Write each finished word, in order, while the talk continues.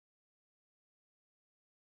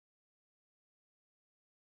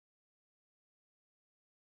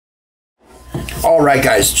All right,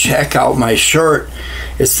 guys, check out my shirt.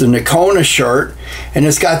 It's the Nakona shirt, and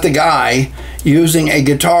it's got the guy using a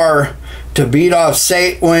guitar to beat off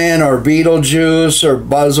Satewin or Beetlejuice or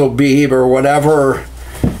Buzzle Beeb or whatever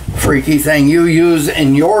freaky thing you use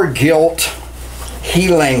in your guilt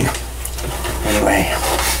healing. Anyway,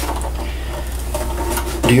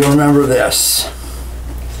 do you remember this?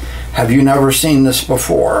 Have you never seen this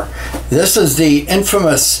before? This is the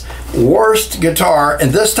infamous worst guitar,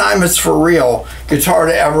 and this time it's for real, guitar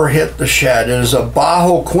to ever hit the shed. It is a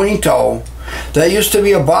Bajo Qunito. That used to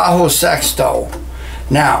be a Bajo Sexto.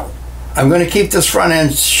 Now, I'm going to keep this front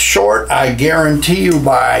end short, I guarantee you,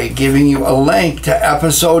 by giving you a link to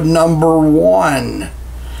episode number 1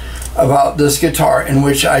 about this guitar, in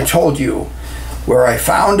which I told you where I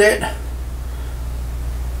found it,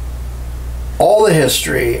 all the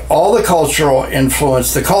history, all the cultural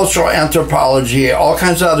influence, the cultural anthropology, all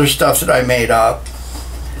kinds of other stuff that I made up,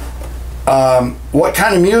 what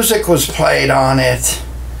kind of music was played on it,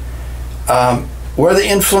 where the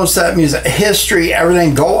influence that music, history,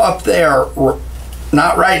 everything. Go up there,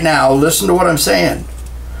 not right now, listen to what I'm saying.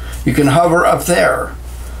 You can hover up there.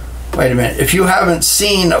 Wait a minute, if you haven't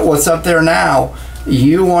seen what's up there now,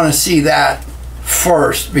 you want to see that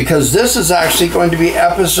first, because this is actually going to be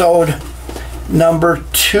episode number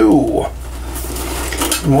 2.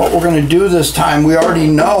 And what we're going to do this time, we already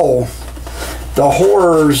know the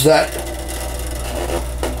horrors that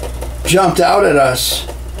jumped out at us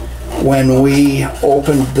when we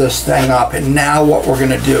opened this thing up. And now what we're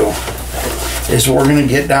going to do is we're going to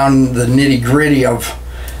get down the nitty-gritty of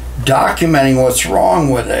documenting what's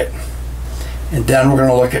wrong with it, and then we're going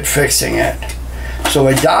to look at fixing it. So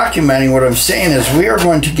by documenting, what I'm saying is we are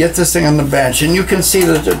going to get this thing on the bench, and you can see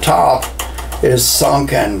that the top is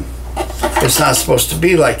sunken. It's not supposed to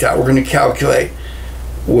be like that. We're going to calculate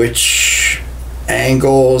which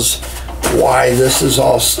angles, why this is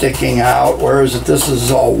all sticking out, where is it this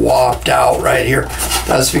is all whopped out right here.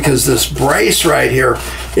 That's because this brace right here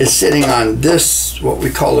is sitting on this, what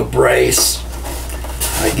we call a brace,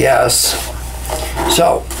 I guess.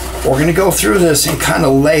 So we're going to go through this and kind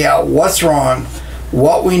of lay out what's wrong,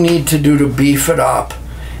 what we need to do to beef it up,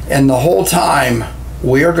 and the whole time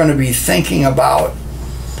we are going to be thinking about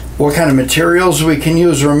what kind of materials we can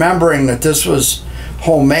use, remembering that this was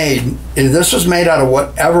homemade. This was made out of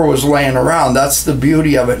whatever was laying around. That's the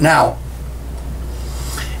beauty of it. Now,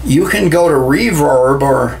 you can go to Reverb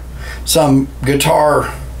or some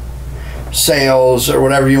guitar sales or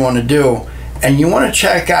whatever you want to do, and you want to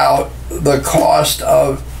check out the cost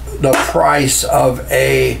of the price of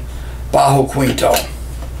a Bajo Qunito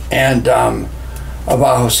and a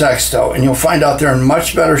Bajo Sexto, and you'll find out they're in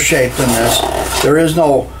much better shape than this. There is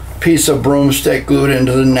no piece of broomstick glued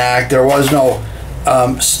into the neck. There was no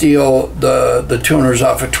steal the tuners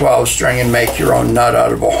off a 12 string and make your own nut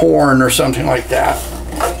out of a horn or something like that.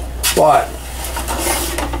 But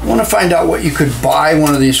you want to find out what you could buy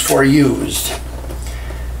one of these for used,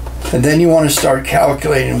 and then you want to start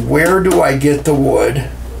calculating, where do I get the wood?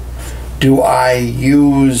 Do I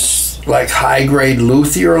use like high-grade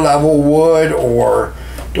luthier level wood, or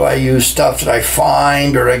do I use stuff that I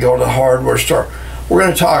find, or do I go to the hardware store? We're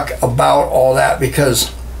going to talk about all that,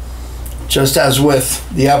 because just as with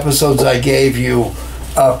the episodes I gave you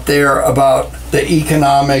up there about the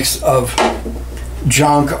economics of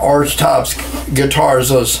junk archtops guitars,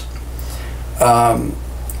 those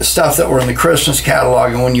stuff that were in the Christmas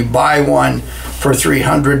catalog, and when you buy one for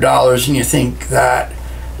 $300 and you think that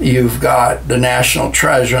you've got the national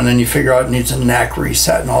treasure, and then you figure out it needs a neck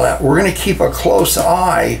reset and all that. We're going to keep a close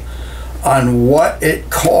eye on what it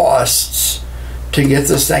costs to get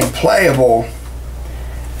this thing playable,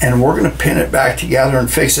 and we're going to pin it back together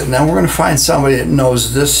and fix it. And then we're going to find somebody that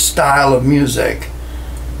knows this style of music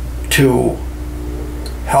to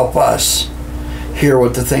help us hear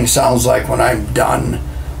what the thing sounds like when I'm done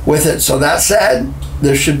with it. So that said,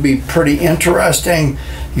 this should be pretty interesting.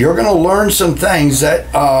 You're going to learn some things that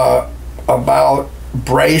about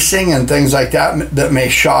bracing and things like that that may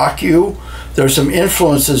shock you. There's some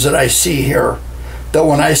influences that I see here that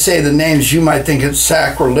when I say the names, you might think it's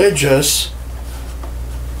sacrilegious.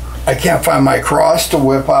 I can't find my cross to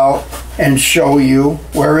whip out and show you.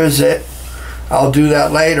 Where is it? I'll do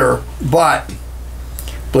that later. But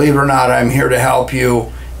believe it or not, I'm here to help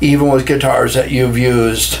you, even with guitars that you've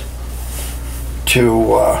used to,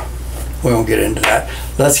 we won't get into that.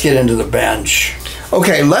 Let's get into the bench.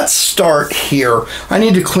 Okay, let's start here. I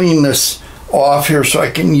need to clean this off here so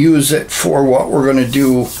I can use it for what we're going to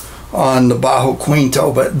do on the Bajo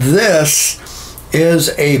Qunito. But this is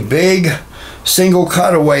a big single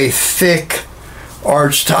cutaway thick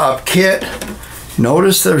archtop kit.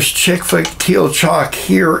 Notice there's chick-fil teal chalk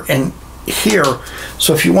here and here.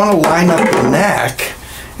 So if you want to line up the neck,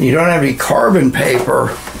 and you don't have any carbon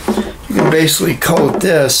paper, you can basically coat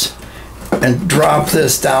this and drop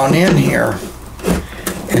this down in here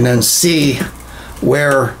and then see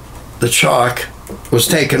where the chalk was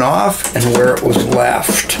taken off and where it was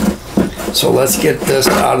left. So let's get this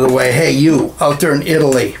out of the way. Hey, you out there in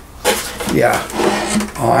Italy. Yeah,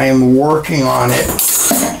 I am working on it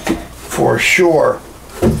for sure.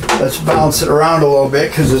 Let's bounce it around a little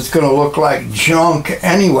bit because it's going to look like junk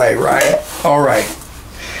anyway, right? All right.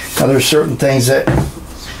 Now there's certain things that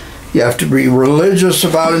you have to be religious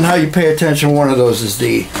about and how you pay attention. One of those is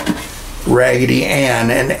the Raggedy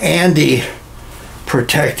Ann and Andy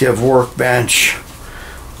protective workbench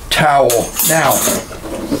towel. Now,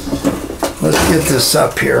 let's get this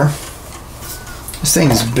up here. This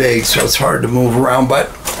thing's big, so it's hard to move around, but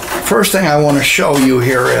first thing I want to show you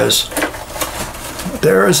here is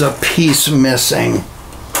there is a piece missing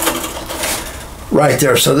right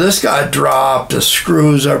there. So this got dropped, the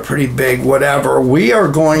screws are pretty big, whatever. We are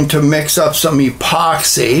going to mix up some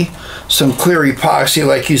epoxy, some clear epoxy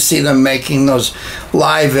like you see them making those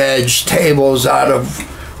live edge tables out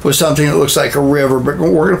of, with something that looks like a river, but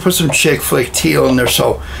we're going to put some chick-fil teal in there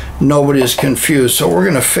so nobody is confused. So we're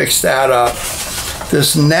going to fix that up.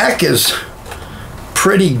 This neck is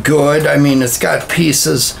pretty good. I mean, it's got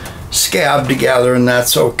pieces scabbed together and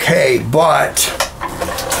that's okay, but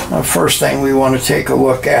the first thing we want to take a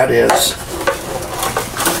look at is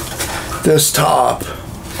this top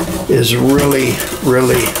is really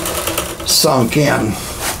sunk in.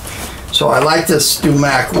 So I like this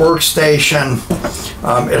Stumac workstation.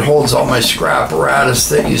 It holds all my scrap apparatus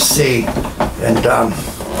that you see, and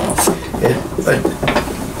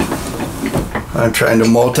I'm trying to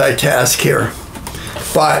multitask here,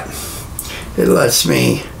 but it lets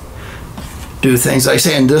me do things like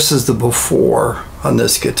saying this is the before on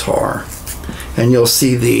this guitar, and you'll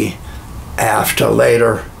see the after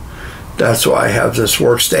later. That's why I have this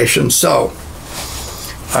workstation. So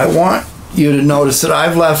I want you to notice that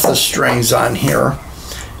I've left the strings on here,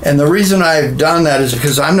 and the reason I've done that is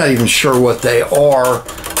because I'm not even sure what they are.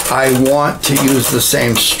 I want to use the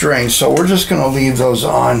same strings, so we're just going to leave those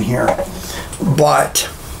on here. But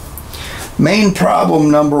main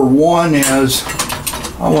problem number one is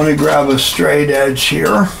I want to grab a straight edge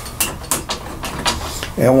here,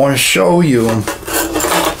 and I want to show you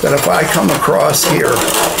that if I come across here,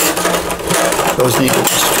 those need to be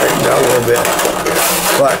straightened out a little bit,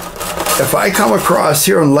 but if I come across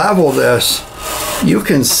here and level this, you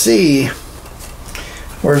can see,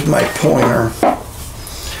 where's my pointer,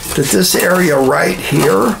 that this area right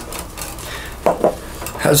here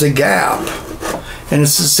has a gap, and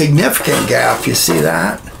it's a significant gap. You see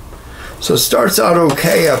that? So it starts out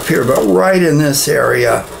okay up here, but right in this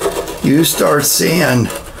area, you start seeing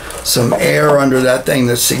some air under that thing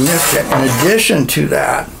that's significant. In addition to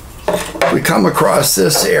that, we come across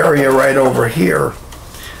this area right over here.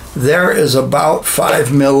 There is about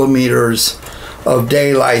 5 millimeters of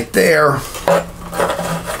daylight there,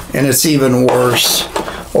 and it's even worse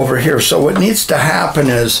over here. So what needs to happen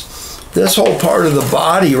is this whole part of the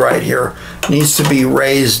body right here needs to be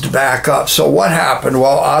raised back up. So what happened?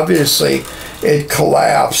 Well, obviously it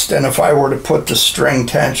collapsed, and if I were to put the string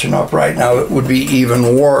tension up right now, it would be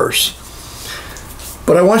even worse.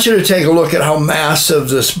 But I want you to take a look at how massive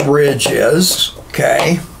this bridge is,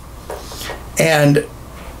 okay? And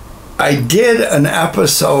I did an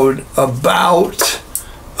episode about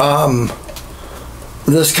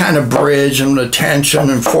this kind of bridge and the tension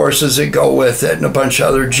and forces that go with it and a bunch of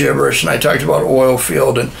other gibberish, and I talked about oil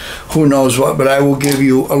field and who knows what, but I will give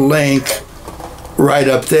you a link right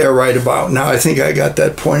up there right about now. I think I got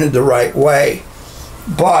that pointed the right way.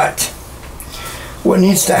 But what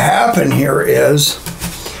needs to happen here is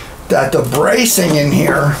that the bracing in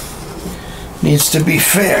here needs to be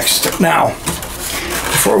fixed. Now,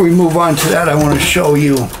 before we move on to that, I want to show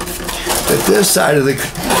you that this side of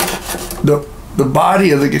the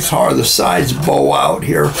body of the guitar, the sides bow out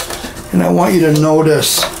here, and I want you to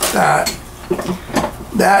notice that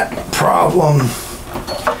that problem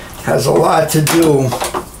has a lot to do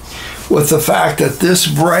with the fact that this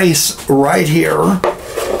brace right here,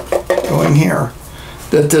 going here,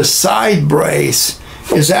 that the side brace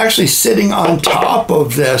is actually sitting on top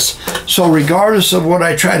of this. So regardless of what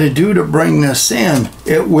I try to do to bring this in,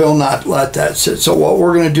 it will not let that sit. So what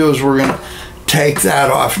we're going to do is we're going to take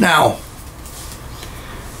that off. Now,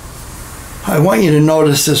 I want you to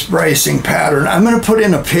notice this bracing pattern. I'm going to put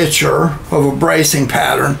in a picture of a bracing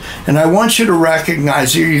pattern, and I want you to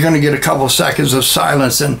recognize you're going to get a couple seconds of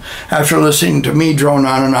silence, and after listening to me drone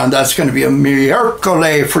on and on, that's going to be a miracle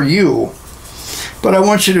for you. But I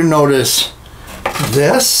want you to notice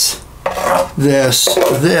this, this,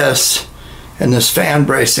 and this fan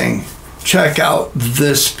bracing. Check out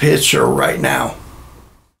this picture right now.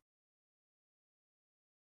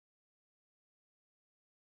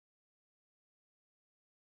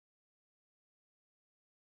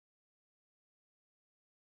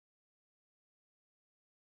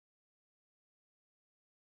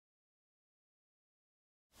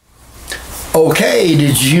 Okay,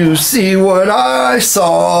 did you see what I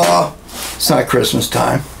saw? It's not Christmas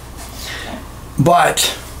time.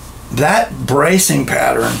 But that bracing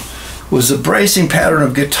pattern was the bracing pattern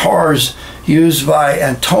of guitars used by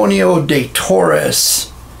Antonio de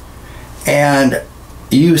Torres. And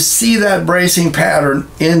you see that bracing pattern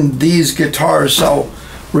in these guitars. So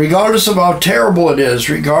regardless of how terrible it is,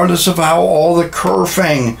 regardless of how all the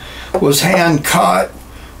kerfing was hand cut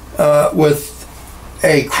with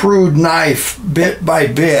a crude knife bit by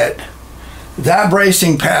bit, that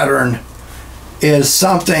bracing pattern is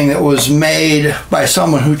something that was made by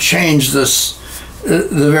someone who changed this,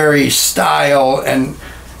 the very style and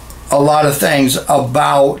a lot of things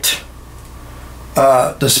about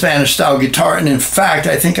the Spanish style guitar. And in fact,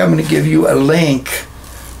 I think I'm going to give you a link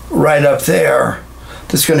right up there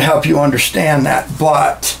that's going to help you understand that.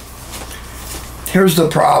 But here's the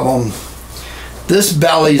problem. This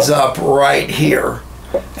belly's up right here,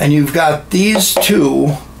 and you've got these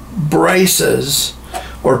two braces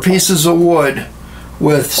or pieces of wood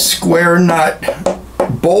with square nut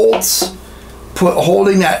bolts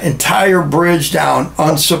holding that entire bridge down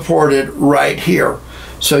unsupported right here.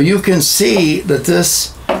 So you can see that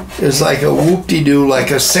this is like a whoop-de-doo,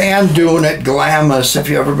 like a sand dune at Glamis, if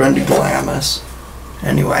you've ever been to Glamis.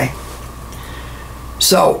 Anyway,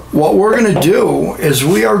 so what we're going to do is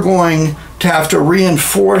we are going to have to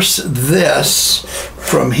reinforce this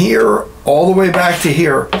from here all the way back to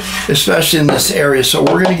here, especially in this area. So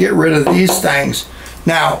we're going to get rid of these things.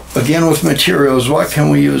 Now, again, with materials, what can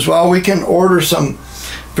we use? Well, we can order some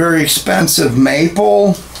very expensive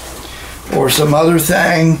maple or some other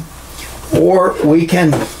thing, or we can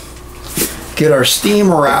get our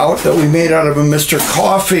steamer out that we made out of a Mr.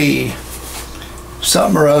 Coffee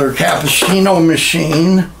something or other cappuccino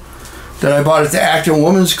machine that I bought at the Acton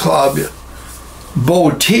Women's Club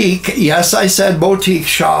boutique. Yes, I said boutique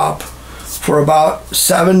shop, for about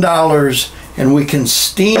 $7, and we can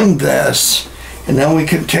steam this, and then we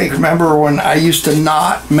can take, remember when I used to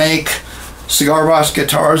not make cigar box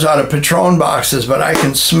guitars out of Patron boxes, but I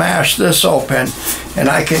can smash this open and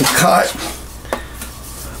I can cut.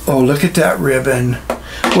 Oh, look at that ribbon.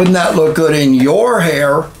 Wouldn't that look good in your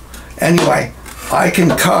hair? Anyway, I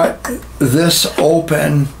can cut this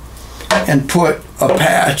open and put a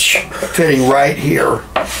patch fitting right here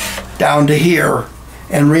down to here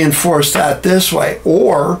and reinforce that this way,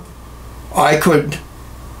 or I could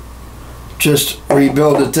just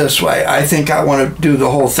rebuild it this way. I think I want to do the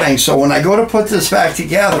whole thing. So when I go to put this back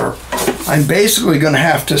together, I'm basically going to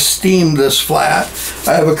have to steam this flat.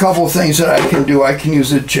 I have a couple of things that I can do. I can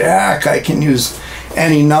use a jack. I can use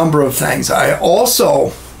any number of things. I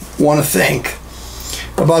also want to think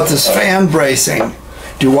about this fan bracing.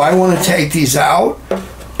 Do I want to take these out,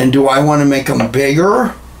 and do I want to make them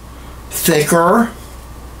bigger, thicker,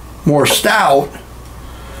 more stout?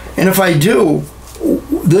 And if I do,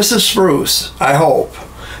 this is spruce, I hope.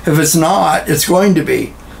 If it's not, it's going to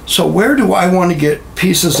be. So where do I want to get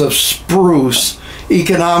pieces of spruce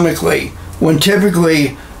economically, when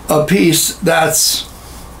typically a piece that's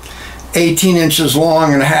 18 inches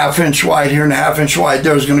long and a ½ inch wide here and a ½ inch wide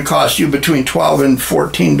there is going to cost you between $12 and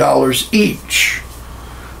 $14 each.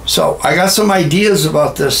 So I got some ideas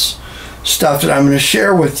about this stuff that I'm going to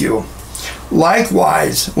share with you.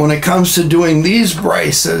 Likewise, when it comes to doing these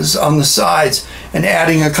braces on the sides and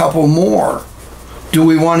adding a couple more, do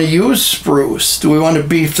we want to use spruce? Do we want to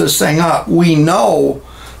beef this thing up? We know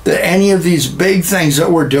that any of these big things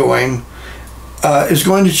that we're doing is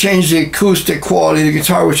going to change the acoustic quality of the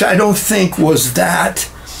guitar, which I don't think was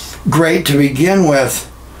that great to begin with.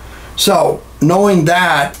 So knowing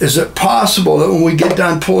that, is it possible that when we get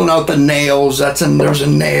done pulling out the nails, there's a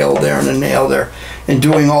nail there and a nail there, and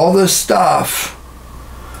doing all this stuff,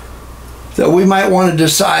 that we might want to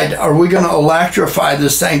decide, are we going to electrify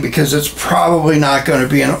this thing, because it's probably not going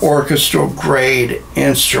to be an orchestral grade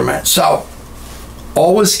instrument. So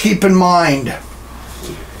always keep in mind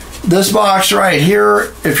This box right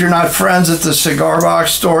here, if you're not friends at the cigar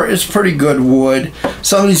box store, it's pretty good wood.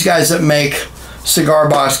 Some of these guys that make cigar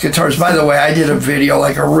box guitars, by the way, I did a video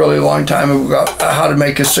like a really long time ago how to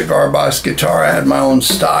make a cigar box guitar. I had my own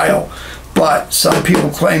style, but some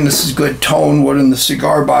people claim this is good tone wood in the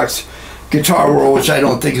cigar box guitar world, which I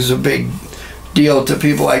don't think is a big deal to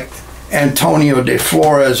people like Antonio de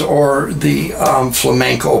Flores or the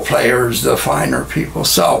flamenco players, the finer people.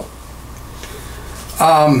 So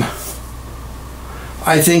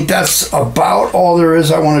I think that's about all there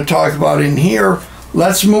is I want to talk about in here.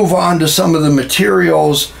 Let's move on to some of the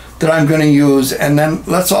materials that I'm going to use, and then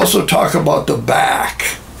let's also talk about the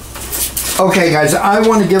back. Okay guys, I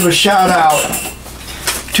want to give a shout out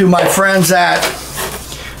to my friends at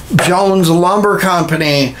Jones Lumber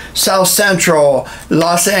Company, South Central,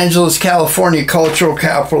 Los Angeles, California, cultural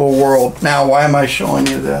capital of the world. Now, why am I showing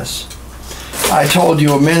you this? I told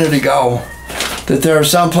you a minute ago that there are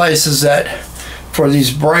some places that for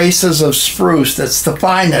these braces of spruce, that's the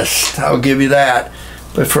finest, I'll give you that.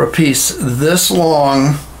 But for a piece this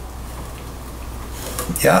long,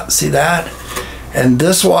 yeah, see that? And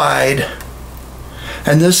this wide,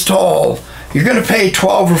 and this tall, you're gonna pay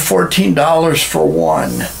 $12 or $14 for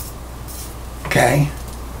one, okay?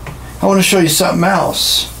 I wanna show you something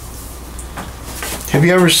else. Have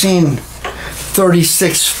you ever seen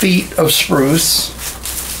 36 feet of spruce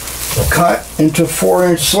cut into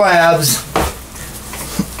 4-inch slabs,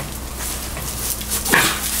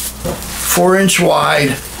 4-inch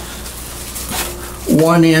wide,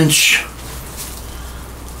 1-inch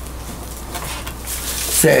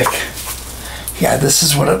thick? Yeah, this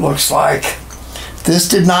is what it looks like. This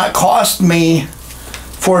did not cost me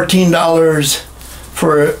 $14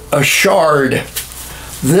 for a shard.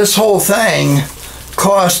 This whole thing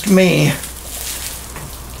cost me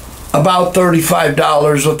about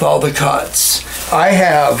 $35 with all the cuts. I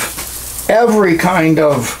have every kind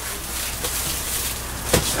of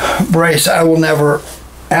brace I will never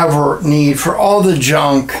ever need for all the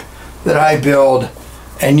junk that I build,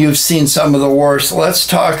 and you've seen some of the worst. Let's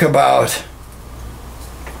talk about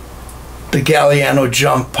the Galliano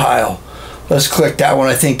junk pile. Let's click that one.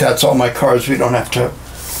 I think that's all my cards. We don't have to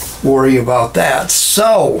worry about that.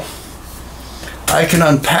 So I can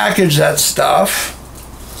unpackage that stuff.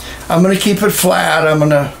 I'm going to keep it flat. I'm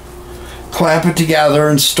going to clamp it together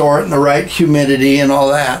and store it in the right humidity and all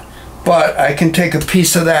that. But I can take a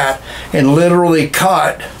piece of that and literally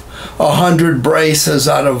cut 100 braces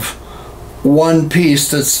out of one piece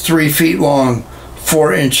that's 3 feet long,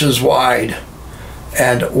 4 inches wide,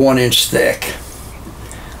 and 1 inch thick.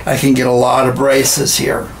 I can get a lot of braces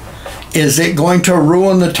here. Is it going to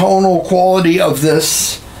ruin the tonal quality of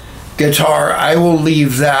this guitar? I will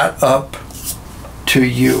leave that up to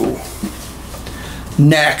you.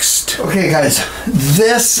 Next. Okay guys,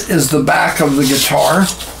 this is the back of the guitar.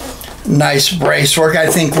 Nice brace work. I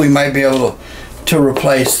think we might be able to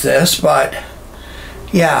replace this, but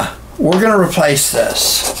yeah, we're going to replace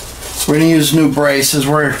this. We're going to use new braces.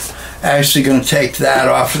 We're actually going to take that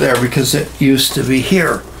off of there because it used to be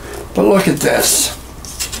here. But look at this.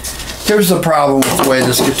 Here's the problem with the way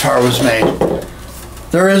this guitar was made.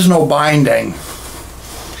 There is no binding.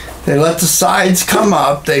 They let the sides come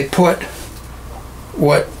up. They put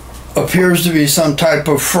what appears to be some type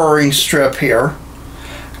of furring strip here,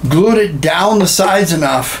 glued it down the sides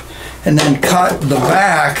enough, and then cut the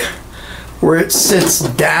back where it sits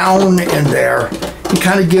down in there. It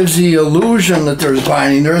kind of gives the illusion that there's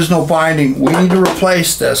binding. There is no binding. We need to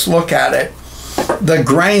replace this. Look at it. The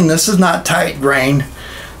grain, this is not tight grain.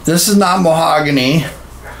 This is not mahogany.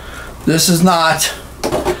 This is not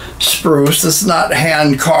spruce. This is not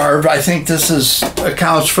hand carved. I think this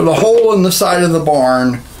accounts for the hole in the side of the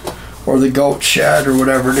barn or the goat shed or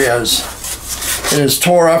whatever it is. It is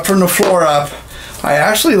tore up from the floor up. I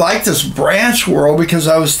actually like this branch whorl because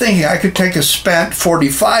I was thinking I could take a spent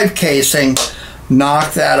 45 casing,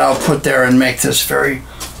 knock that out, put there, and make this very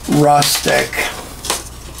rustic.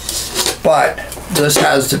 But this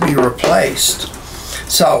has to be replaced.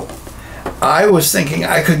 So I was thinking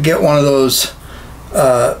I could get one of those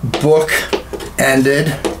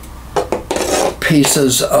book-ended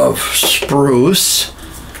pieces of spruce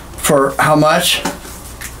for how much?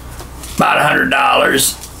 About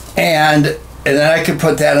 $100. And then I could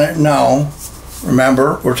put that in it. No,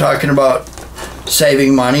 remember, we're talking about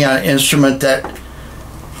saving money on an instrument that,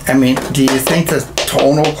 I mean, do you think the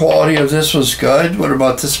tonal quality of this was good? What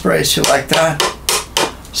about this brace? You like that?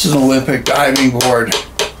 This is an Olympic diving board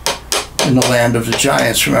in the land of the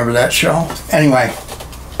giants. Remember that show? Anyway,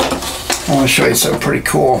 I want to show you something pretty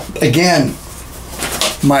cool. Again,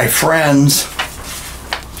 my friends,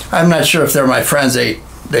 I'm not sure if they're my friends. They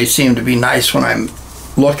they seem to be nice when I'm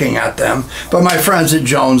looking at them. But my friends at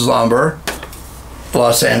Jones Lumber,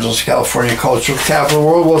 Los Angeles, California, cultural capital of the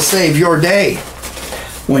world, will save your day.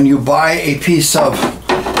 When you buy a piece of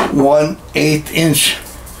 1/8 inch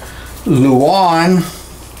Luan,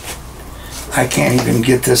 I can't even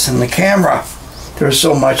get this in the camera. There's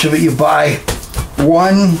so much of it. You buy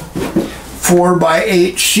one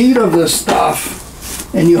 4x8 sheet of this stuff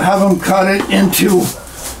and you have them cut it into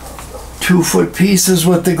 2-foot pieces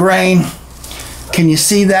with the grain. Can you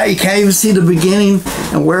see that? You can't even see the beginning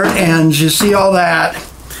and where it ends. You see all that.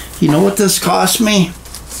 You know what this cost me?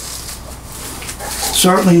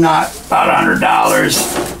 Certainly not about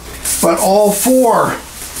 $100, but all 4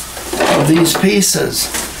 of these pieces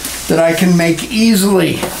that I can make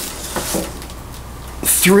easily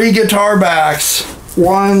 3 guitar backs.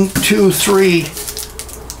 1, 2, 3.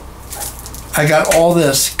 I got all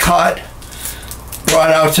this cut,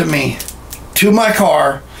 brought out to me, to my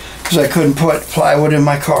car, because I couldn't put plywood in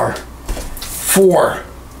my car. 4,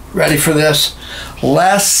 ready for this?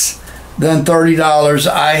 Less than $30.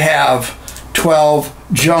 I have 12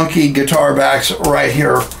 junky guitar backs right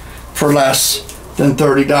here for less than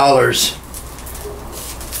 $30.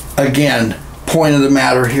 Again, point of the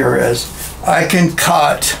matter here is I can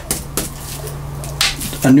cut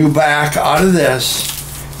a new back out of this.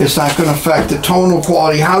 It's not going to affect the tonal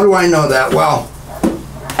quality. How do I know that? Well,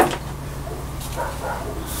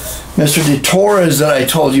 Mr. De Torres that I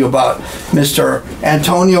told you about, Mr.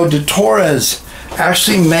 Antonio De Torres,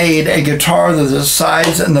 actually made a guitar that the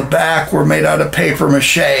sides and the back were made out of paper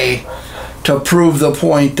mache to prove the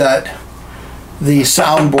point that the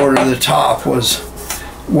soundboard at the top was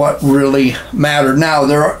what really mattered. Now,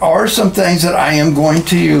 there are some things that I am going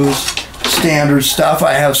to use standard stuff.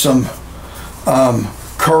 I have some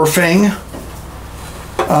kerfing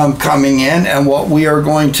coming in, and what we are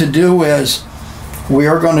going to do is we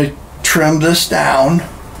are going to trim this down.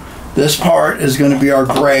 This part is going to be our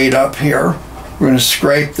grade up here. We're going to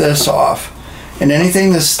scrape this off, and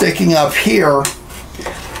anything that's sticking up here,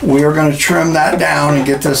 we are going to trim that down and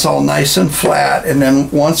get this all nice and flat. And then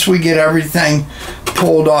once we get everything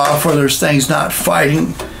pulled off, or there's things not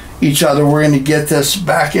fighting each other, we're going to get this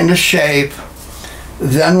back into shape.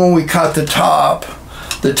 Then when we cut the top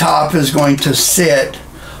is going to sit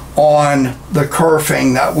on the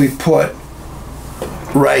kerfing that we put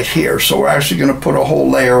right here. So we're actually going to put a whole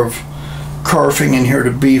layer of kerfing in here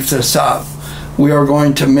to beef this up. We are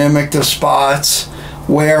going to mimic the spots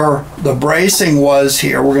where the bracing was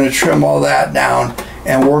here. We're going to trim all that down,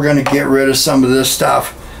 and we're going to get rid of some of this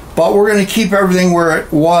stuff. But we're going to keep everything where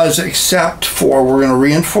it was, except for we're going to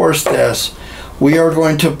reinforce this. We are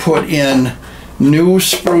going to put in new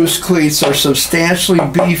spruce cleats that are substantially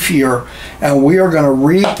beefier, and we are going to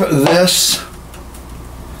reap this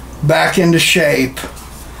back into shape.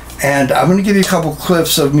 And I'm going to give you a couple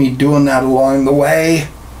clips of me doing that along the way.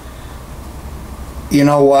 You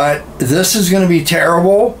know what? This is going to be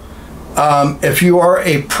terrible. If you are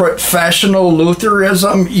a professional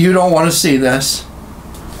Lutheranism, you don't want to see this.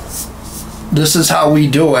 This is how we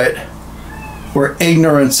do it, where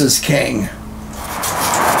ignorance is king.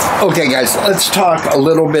 Okay, guys, let's talk a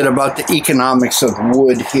little bit about the economics of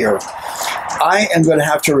wood here. I am going to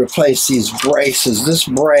have to replace these braces. This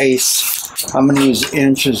brace, I'm going to use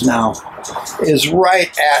inches now, is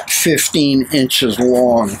right at 15 inches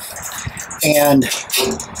long. And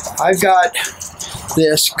I've got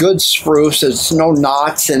this good spruce. There's no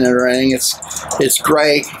knots in it or anything. It's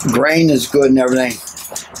great. Grain is good and everything.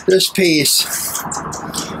 This piece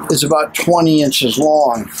is about 20 inches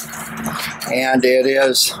long, and it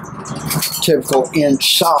is typical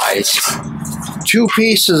inch size. 2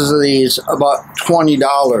 pieces of these, about $20.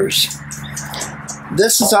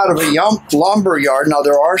 This is out of a lumber yard. Now,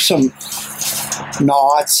 there are some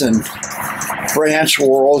knots and branch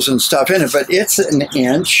whorls and stuff in it, but it's an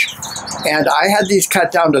inch. And I had these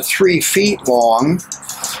cut down to 3 feet long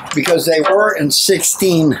because they were in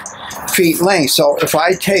 16 feet length. So if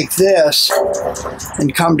I take this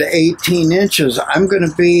and come to 18 inches, I'm going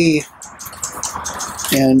to be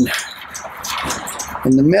in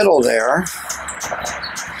the middle there.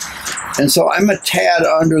 And so I'm a tad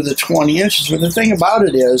under the 20 inches. But the thing about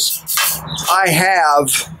it is I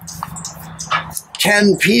have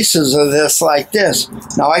 10 pieces of this like this.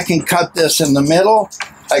 Now I can cut this in the middle.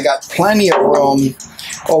 I got plenty of room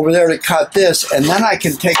over there to cut this, and then I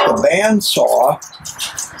can take the bandsaw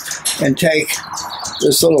and take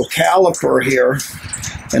this little caliper here,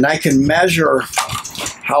 and I can measure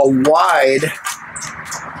how wide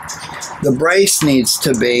the brace needs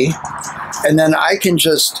to be, and then I can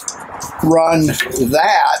just run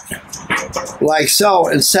that like so,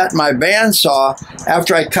 and set my bandsaw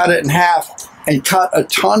after I cut it in half and cut a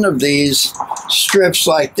ton of these strips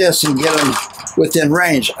like this and get them within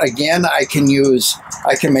range. Again, I can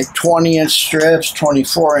make 20-inch strips,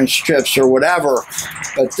 24-inch strips, or whatever,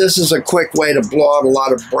 but this is a quick way to blow out a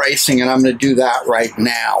lot of bracing, and I'm going to do that right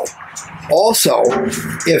now. Also,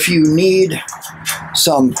 if you need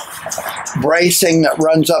some bracing that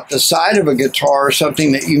runs up the side of a guitar, or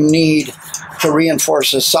something that you need to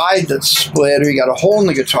reinforce a side that's split, or you got a hole in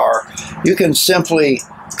the guitar, you can simply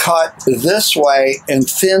cut this way in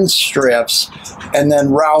thin strips and then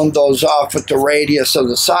round those off with the radius of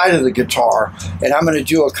the side of the guitar. And I'm going to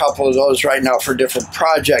do a couple of those right now for different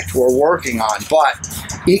projects we're working on. But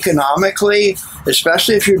economically,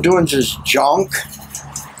 especially if you're doing just junk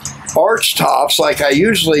arch tops like I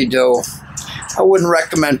usually do, I wouldn't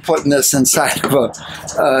recommend putting this inside of a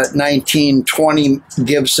 1920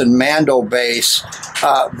 Gibson Mando bass,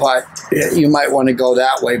 but you might want to go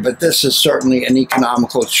that way. But this is certainly an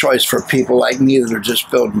economical choice for people like me that are just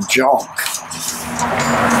building junk.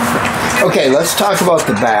 Okay, let's talk about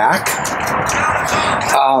the back.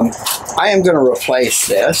 I am going to replace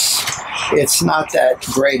this. It's not that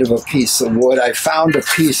great of a piece of wood. I found a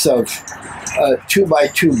piece of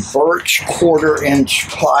 2x2 birch 1/4-inch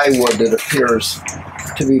plywood that appears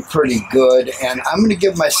to be pretty good, and I'm going to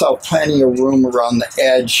give myself plenty of room around the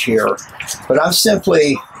edge here, but I'm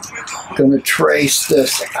simply going to trace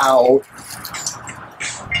this out,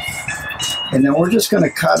 and then we're just going to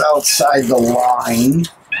cut outside the line.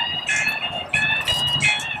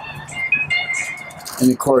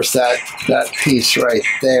 And of course that piece right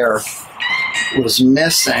there was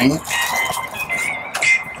missing,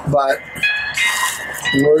 but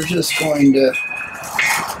we're just going to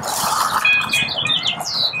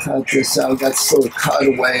cut this out. Got this little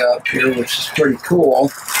cutaway up here, which is pretty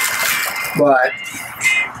cool. But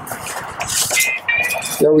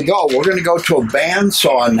there we go. We're going to go to a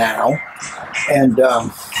bandsaw now and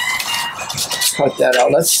cut that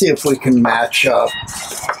out. Let's see if we can match up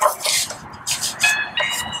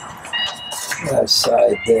that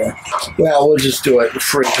side there. Well, we'll just do it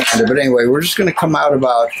free-handed. But anyway, we're just going to come out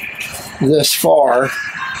about this far,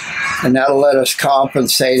 and that'll let us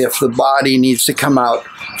compensate if the body needs to come out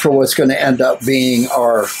for what's going to end up being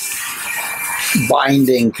our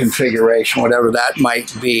binding configuration, whatever that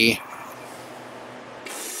might be.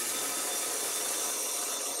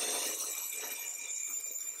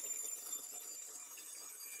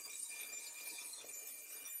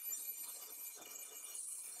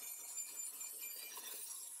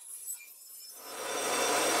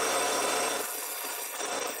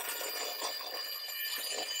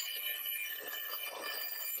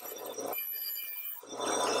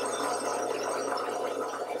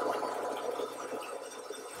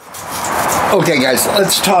 Okay guys,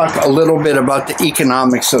 let's talk a little bit about the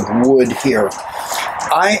economics of wood here.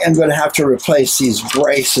 I am going to have to replace these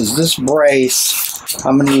braces. This brace,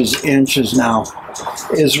 I'm going to use inches now,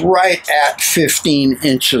 is right at 15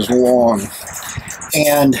 inches long.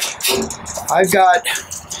 And I've got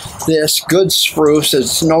this good spruce.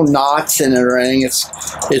 There's no knots in it or anything.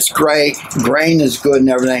 It's great. Grain is good and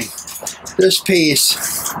everything. This piece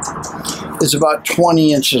is about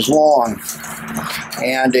 20 inches long,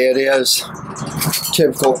 and it is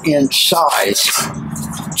typical inch size.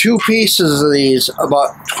 2 pieces of these,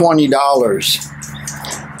 about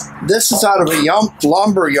 $20. This is out of a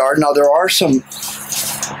lumber yard. Now there are some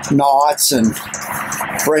knots and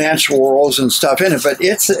branch whorls and stuff in it, but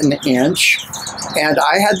it's an inch. And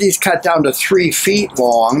I had these cut down to 3 feet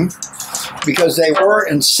long because they were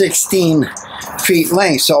in 16 feet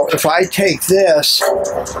length. So if I take this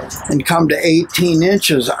and come to 18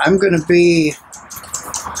 inches, I'm going to be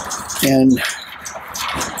in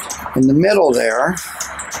the middle there.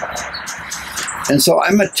 And so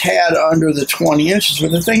I'm a tad under the 20 inches.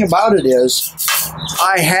 But the thing about it is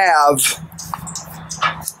I have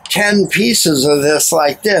 10 pieces of this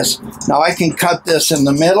like this. Now I can cut this in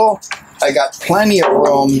the middle. I got plenty of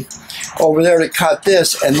room over there to cut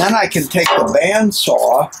this, and then I can take the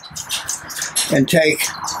bandsaw and take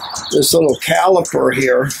this little caliper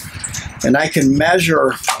here, and I can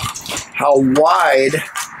measure how wide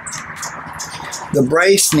the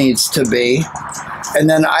brace needs to be, and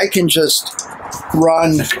then I can just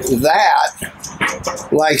run that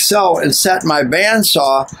like so and set my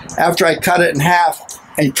bandsaw after I cut it in half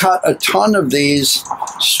and cut a ton of these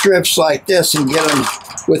strips like this and get them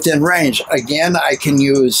within range. Again, I can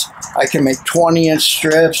make 20-inch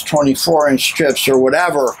strips, 24-inch strips, or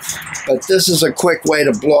whatever, but this is a quick way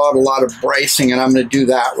to blow out a lot of bracing, and I'm going to do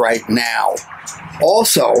that right now.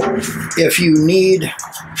 Also, if you need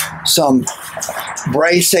some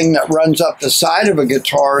bracing that runs up the side of a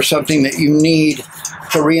guitar, or something that you need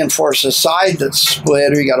to reinforce a side that's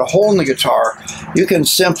split, or you got a hole in the guitar, you can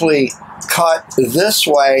simply cut this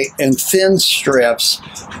way in thin strips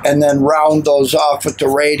and then round those off with the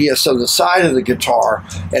radius of the side of the guitar.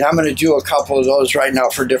 And I'm going to do a couple of those right now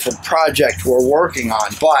for different projects we're working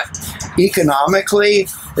on. But economically,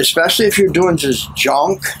 especially if you're doing just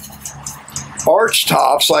junk arch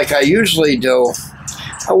tops like I usually do,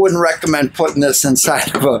 I wouldn't recommend putting this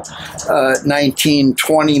inside of a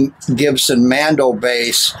 1920 Gibson Mando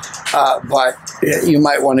bass, but you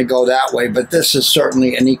might want to go that way. But this is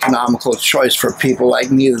certainly an economical choice for people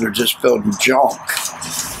like me that are just building junk.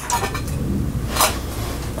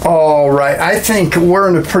 All right, I think we're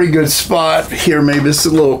in a pretty good spot here. Maybe it's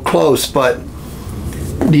a little close, but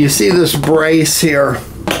do you see this brace here?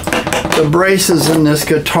 The braces in this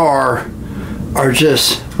guitar are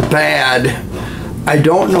just bad. I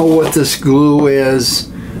don't know what this glue is.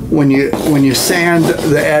 When you sand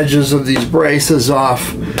the edges of these braces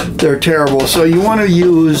off, they're terrible. So you want to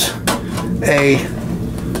use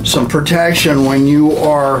some protection when you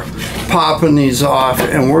are popping these off,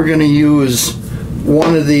 and we're going to use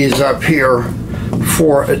one of these up here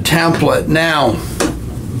for a template. Now,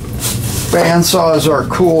 bandsaws are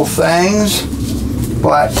cool things,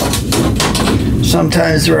 but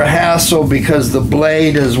sometimes they're a hassle because the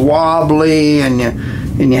blade is wobbly and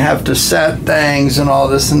you have to set things and all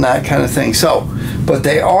this and that kind of thing. So, but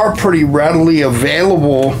they are pretty readily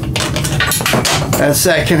available at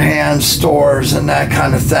secondhand stores and that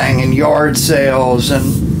kind of thing, and yard sales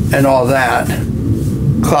and all that.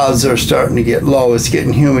 Clouds are starting to get low. It's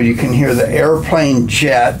getting humid. You can hear the airplane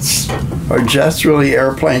jets, or jets really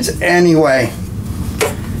airplanes. Anyway,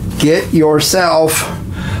 get yourself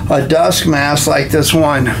a dusk mask like this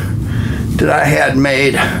one that I had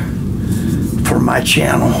made for my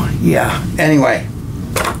channel. Yeah, anyway,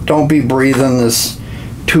 don't be breathing this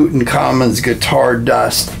Tutankhamun's guitar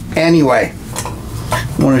dust. Anyway,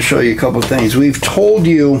 I want to show you a couple things. We've told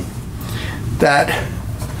you that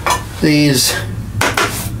these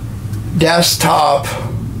desktop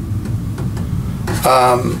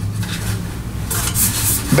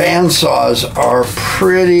bandsaws are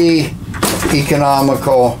pretty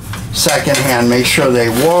economical secondhand. Make sure they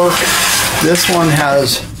work. This one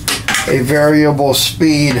has a variable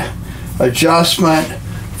speed adjustment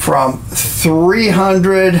from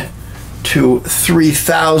 300 to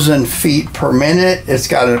 3,000 feet per minute. It's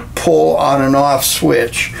got a pull on and off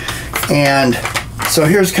switch. And so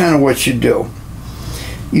here's kind of what you do.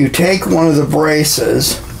 You take one of the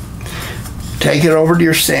braces, take it over to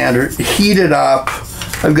your sander, heat it up.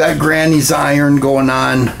 I've got Granny's iron going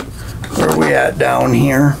on. Where are we at down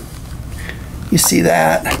here? You see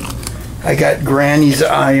that? I got Granny's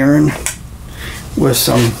iron with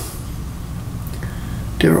some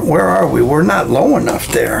different, where are we? We're not low enough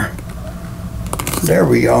there. There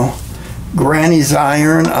we go. Granny's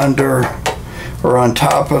iron under or on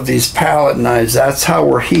top of these palette knives. That's how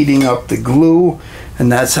we're heating up the glue,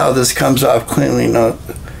 and that's how this comes off cleanly. Now,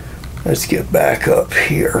 let's get back up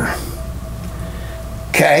here.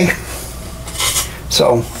 Okay.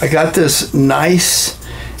 So I got this nice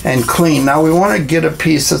and clean. Now we want to get a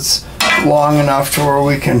piece that's long enough to where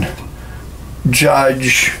we can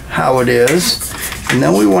judge how it is. And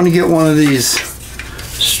then we want to get one of these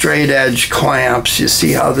straight edge clamps. You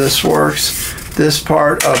see how this works? This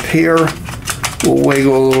part up here will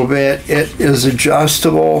wiggle a little bit. It is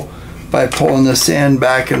adjustable by pulling this in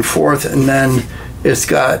back and forth, and then it's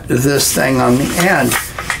got this thing on the end.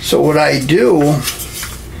 So what I do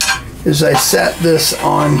is I set this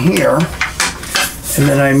on here, and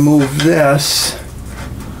then I move this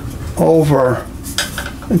over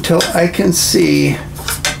until I can see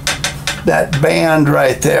that band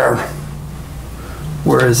right there.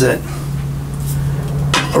 Where is it?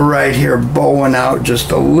 Right here, bowing out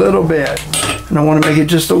just a little bit. And I want to make it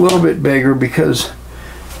just a little bit bigger because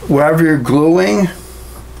wherever you're gluing,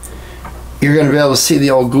 you're going to be able to see the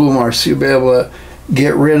old glue marks. So you'll be able to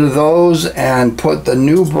get rid of those and put the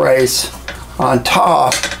new brace on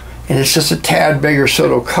top, and it's just a tad bigger so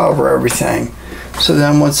it'll cover everything. So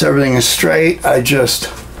then once everything is straight, I just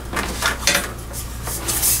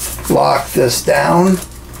lock this down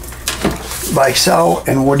like so,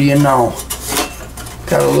 and what do you know?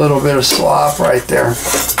 Got a little bit of slop right there.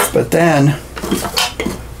 But then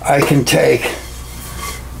I can take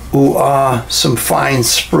some fine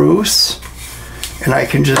spruce, and I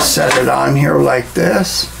can just set it on here like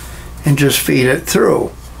this and just feed it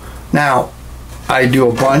through. Now, I do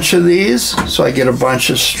a bunch of these, so I get a bunch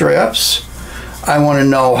of strips. I want to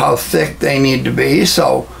know how thick they need to be,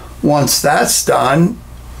 so once that's done,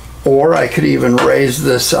 Or I could even raise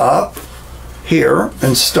this up here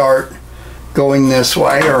and start going this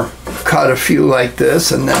way, or cut a few like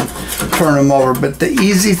this and then turn them over. But the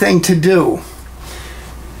easy thing to do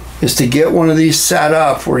is to get one of these set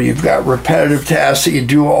up where you've got repetitive tasks that you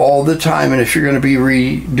do all the time. And if you're going to be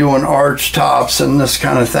redoing arch tops and this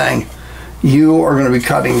kind of thing, you are going to be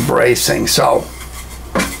cutting bracing. So,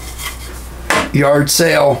 yard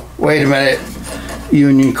sale, wait a minute,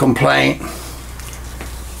 union complaint,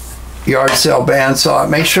 yard sale bandsaw.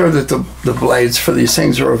 Make sure that the blades for these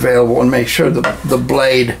things are available, and make sure the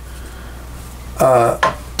blade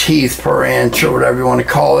teeth per inch, or whatever you want to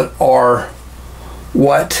call it, are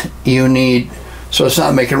what you need, so it's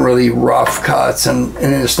not making really rough cuts, and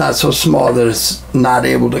it's not so small that it's not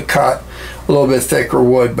able to cut a little bit thicker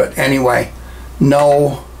wood. But anyway,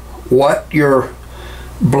 know what your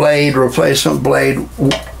blade, replacement blade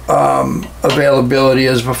availability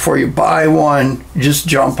is before you buy one. Just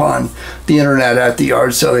jump on the internet at the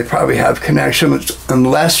yard sale. They probably have connections,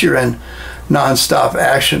 unless you're in nonstop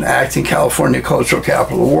action, Acton, California, cultural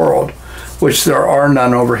capital of the world, which there are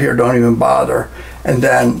none over here. Don't even bother. And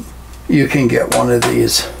then you can get one of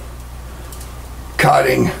these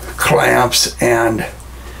cutting clamps and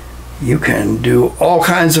you can do all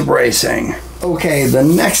kinds of bracing. Okay, the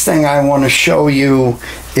next thing I want to show you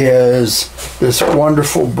is this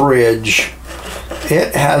wonderful bridge.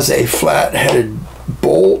 It has a flat-headed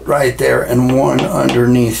bolt right there and one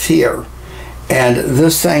underneath here. And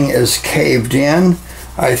this thing is caved in.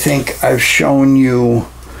 I think I've shown you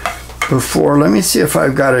before. Let me see if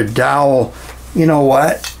I've got a dowel. You know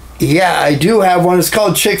what? Yeah, I do have one. It's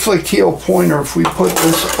called Chick Flick Teal Pointer. If we put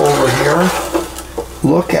this over here,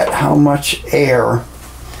 look at how much air.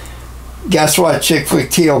 Guess what, Chick Flick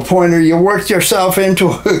Teal Pointer? You worked yourself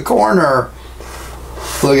into a corner.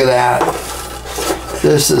 Look at that.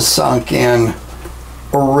 This is sunk in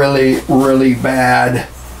really, really bad,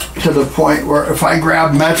 to the point where if I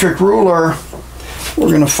grab metric ruler, we're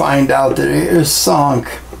going to find out that it is sunk,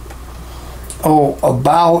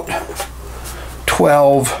 about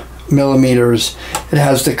 12 millimeters. It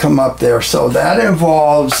has to come up there. So that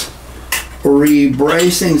involves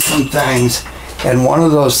rebracing some things. And one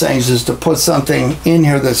of those things is to put something in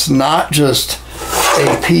here that's not just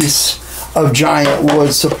a piece of giant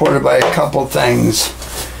wood supported by a couple things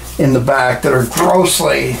in the back that are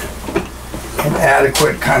grossly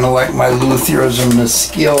inadequate, kind of like my luthiers and the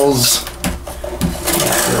skills.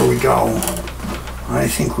 Yeah, there we go. I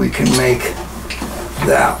think we can make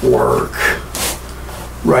that work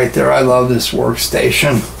right there. I love this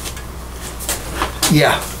workstation.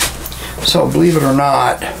 Yeah, so believe it or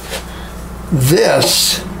not,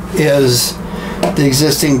 this is the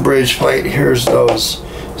existing bridge plate. Here's those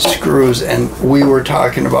screws, and we were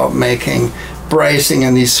talking about making bracing,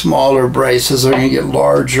 and these smaller braces are going to get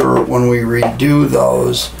larger when we redo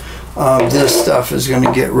those. This stuff is going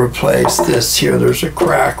to get replaced. This here, there's a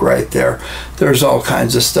crack right there. There's all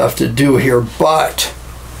kinds of stuff to do here, but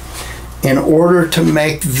in order to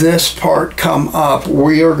make this part come up,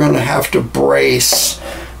 we are going to have to brace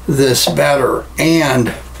this better,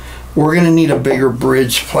 and we're going to need a bigger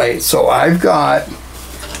bridge plate. So I've got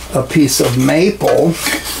a piece of maple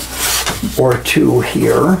or two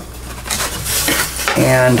here,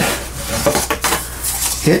 and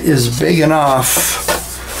it is big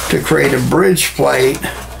enough to create a bridge plate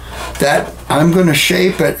that I'm going to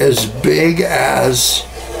shape it as big as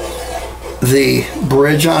the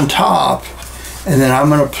bridge on top, and then I'm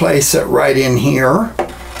going to place it right in here,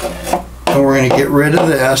 and we're going to get rid of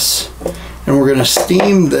this, and we're going to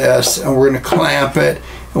steam this, and we're going to clamp it,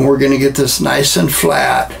 and we're going to get this nice and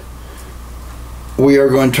flat. We are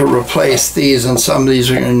going to replace these, and some of these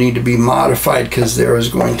are going to need to be modified because there is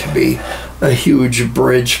going to be a huge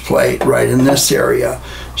bridge plate right in this area.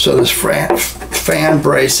 So this fan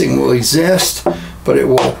bracing will exist, but it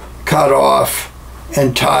will cut off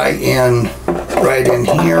and tie in right in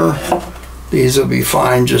here. These will be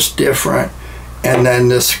fine, just different. And then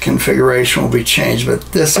this configuration will be changed. But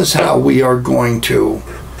this is how we are going to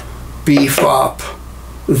beef up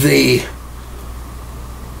the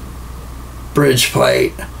bridge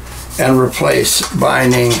plate and replace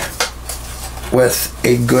binding with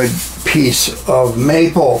a good piece of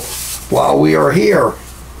maple. While we are here,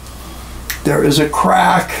 there is a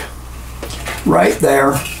crack right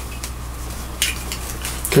there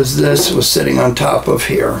because this was sitting on top of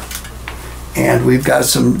here, and we've got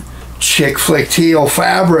some Chick Flick Teal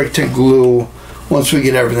fabric to glue once we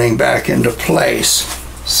get everything back into place.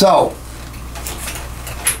 So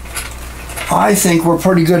I think we're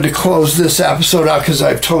pretty good to close this episode out because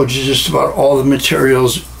I've told you just about all the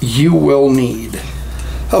materials you will need.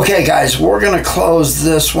 Okay guys, we're going to close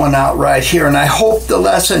this one out right here, and I hope the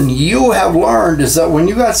lesson you have learned is that when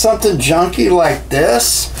you got something junky like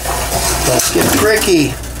this, let's get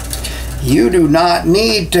tricky. You do not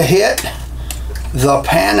need to hit the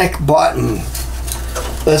panic button.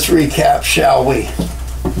 Let's recap, shall we?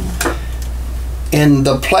 In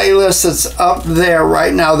the playlist that's up there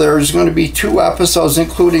right now, there's going to be 2 episodes,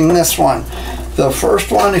 including this one. The first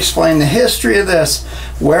one explained the history of this,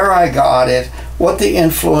 where I got it, what the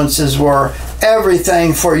influences were,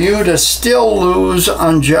 everything for you to still lose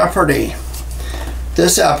on Jeopardy.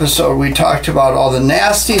 This episode, we talked about all the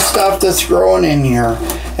nasty stuff that's growing in here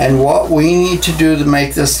and what we need to do to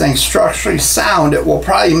make this thing structurally sound. It will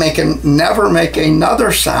probably never make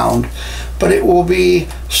another sound, but it will be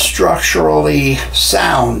structurally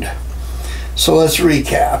sound. So let's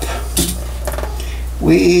recap.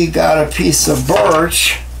 We got a piece of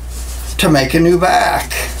birch to make a new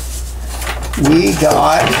back. We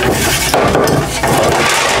got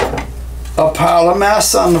a pile of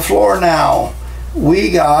mess on the floor now.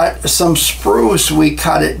 We got some spruce. We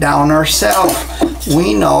cut it down ourselves.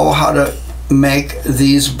 We know how to make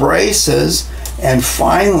these braces. And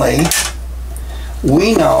finally,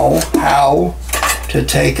 we know how to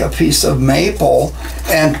take a piece of maple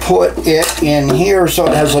and put it in here so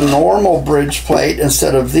it has a normal bridge plate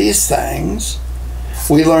instead of these things.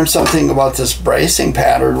 We learned something about this bracing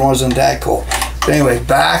pattern. Wasn't that cool? But anyway,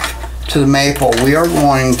 back to the maple. We are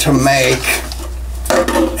going to make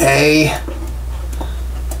a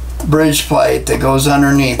bridge plate that goes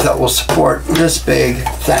underneath that will support this big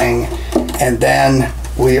thing, and then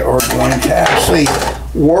we are going to actually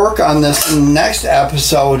work on this in the next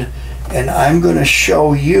episode, and I'm going to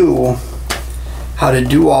show you how to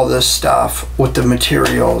do all this stuff with the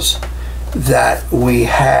materials that we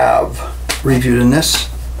have reviewed in this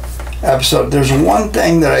episode. There's one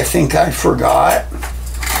thing that I think I forgot.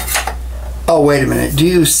 Oh, wait a minute. Do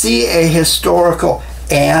you see a historical?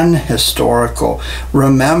 An historical.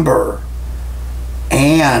 Remember,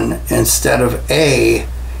 an instead of a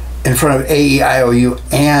in front of A-E-I-O-U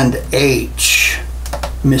and H.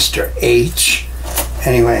 Mr. H.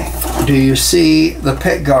 Anyway, do you see the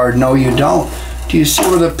pick guard? No, you don't. Do you see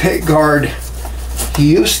where the pick guard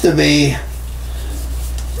used to be?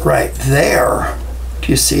 Right there.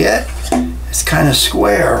 Do you see it? It's kind of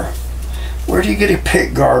square. Where do you get a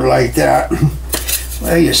pick guard like that?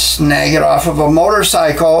 Well, you snag it off of a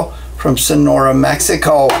motorcycle from Sonora,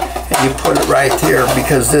 Mexico, and you put it right there,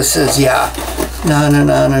 because this is, yeah, a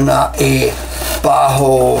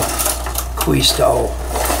Bajo Qunito.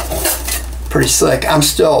 Pretty slick. I'm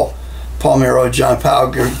still Palmero John Powell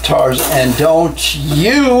Guitars, and don't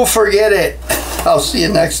you forget it. I'll see you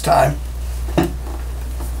next time.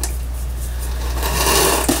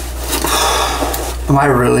 Am I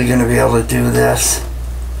really going to be able to do this?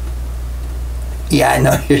 Yeah, I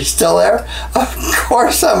know you're still there. Of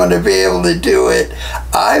course I'm going to be able to do it.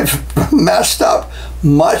 I've messed up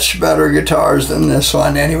much better guitars than this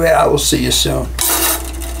one. Anyway, I will see you soon.